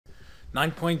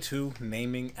9.2,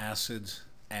 naming acids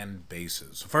and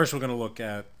bases. So first we're going to look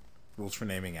at rules for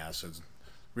naming acids.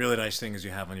 Really nice thing is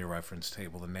you have on your reference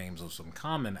table the names of some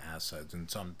common acids, and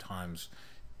sometimes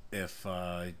if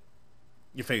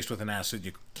you're faced with an acid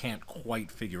you can't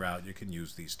quite figure out, you can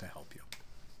use these to help you.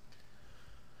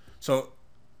 So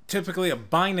typically a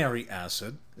binary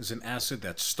acid is an acid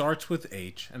that starts with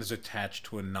H and is attached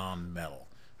to a non-metal.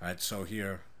 All right, so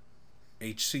here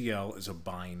HCl is a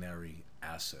binary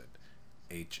acid.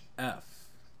 HF,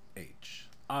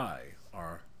 HI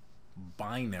are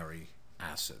binary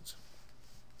acids.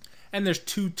 And there's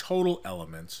two total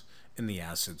elements in the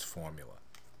acid's formula.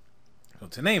 So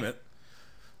to name it,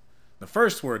 the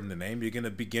first word in the name, you're going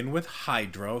to begin with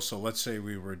hydro. So let's say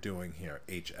we were doing here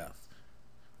HF.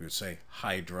 We would say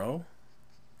hydro,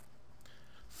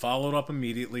 followed up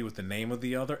immediately with the name of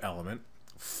the other element,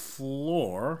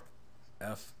 fluor,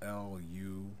 F-L-U-O-R,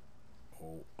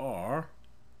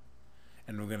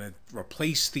 and we're going to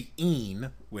replace the "ene"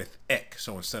 with "ic."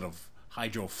 So instead of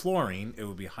hydrofluorine, it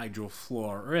would be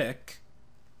hydrofluoric.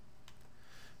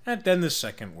 And then the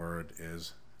second word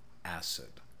is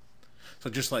acid. So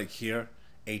just like here,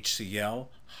 HCl,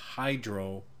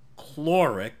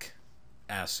 hydrochloric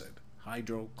acid.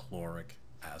 Hydrochloric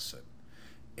acid.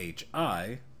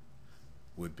 HI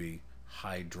would be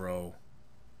hydroiodic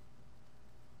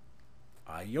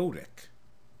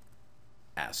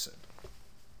acid.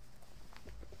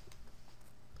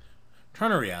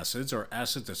 Ternary acids are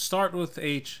acids that start with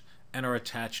H and are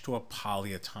attached to a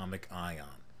polyatomic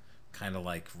ion, kind of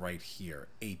like right here,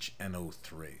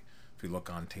 HNO3. If you look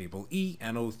on table E,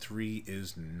 NO3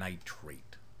 is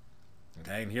nitrate.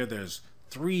 Okay, and here there's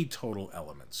 3 total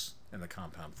elements in the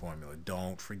compound formula.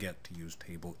 Don't forget to use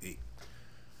table E.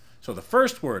 So the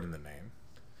first word in the name,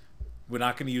 we're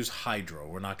not going to use hydro.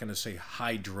 We're not going to say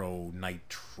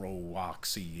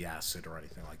hydronitrooxy acid or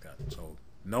anything like that. So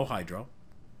no hydro.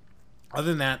 Other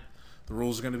than that, the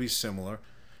rules are going to be similar.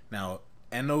 Now,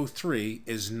 NO3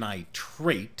 is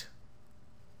nitrate,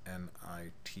 N-I-T-R-A-T-E.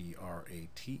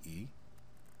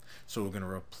 So we're going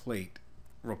to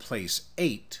replace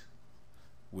 8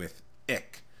 with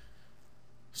ic.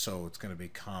 So it's going to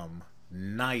become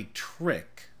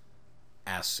nitric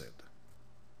acid.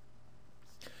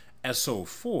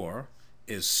 SO4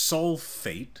 is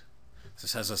sulfate.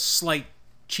 This has a slight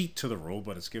cheat to the rule,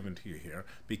 but it's given to you here.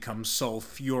 Becomes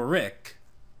sulfuric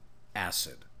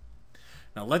acid.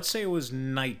 Now let's say it was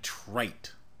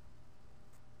nitrite.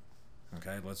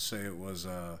 Okay, let's say it was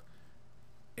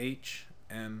HNO2.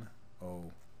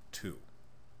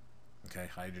 Okay,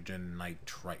 hydrogen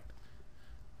nitrite.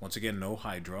 Once again, no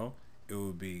hydro. It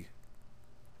would be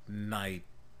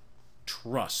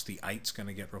nitrous. The ite's going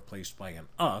to get replaced by an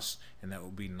us, and that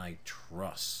would be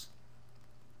nitrous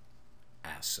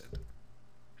acid.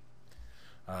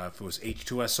 If it was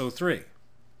H2SO3,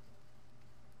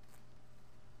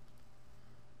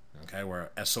 okay,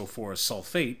 where SO4 is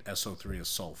sulfate, SO3 is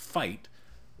sulfite,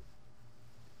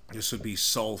 this would be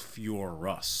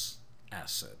sulfurous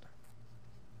acid.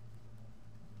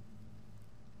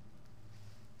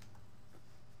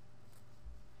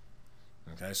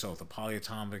 Okay, so if the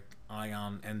polyatomic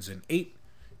ion ends in 8,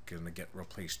 it's going to get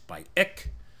replaced by ic.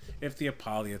 If the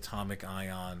polyatomic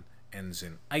ion ends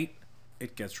in ite,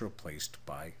 it gets replaced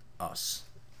by us.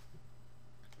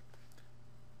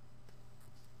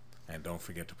 And don't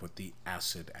forget to put the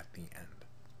acid at the end.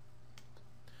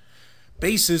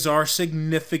 Bases are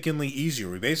significantly easier.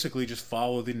 We basically just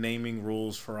follow the naming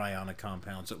rules for ionic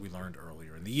compounds that we learned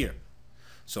earlier in the year.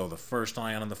 So the first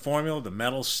ion in the formula, the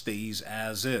metal, stays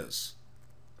as is.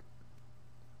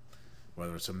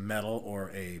 Whether it's a metal or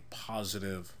a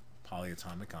positive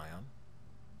polyatomic ion.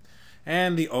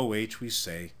 And the OH, we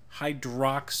say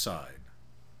hydroxide.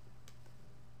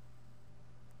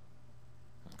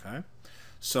 Okay?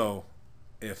 So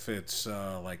if it's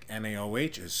like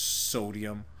NaOH is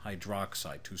sodium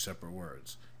hydroxide, 2 separate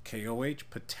words. KOH,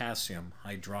 potassium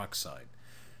hydroxide.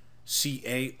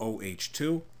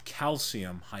 CaOH2,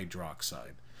 calcium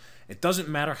hydroxide. It doesn't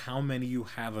matter how many you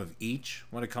have of each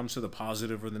when it comes to the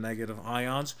positive or the negative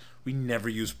ions. We never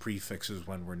use prefixes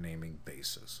when we're naming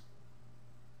bases.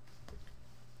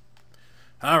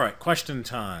 All right, question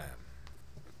time.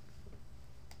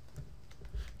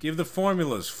 Give the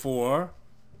formulas for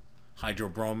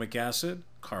hydrobromic acid,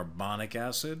 carbonic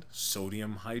acid,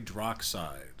 sodium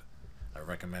hydroxide. I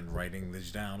recommend writing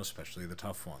these down, especially the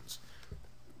tough ones.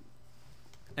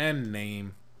 And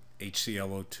name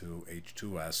HClO2,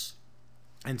 H2S,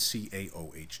 and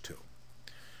CaOH2.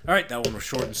 All right, that one was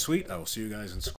short and sweet. I will see you guys in school.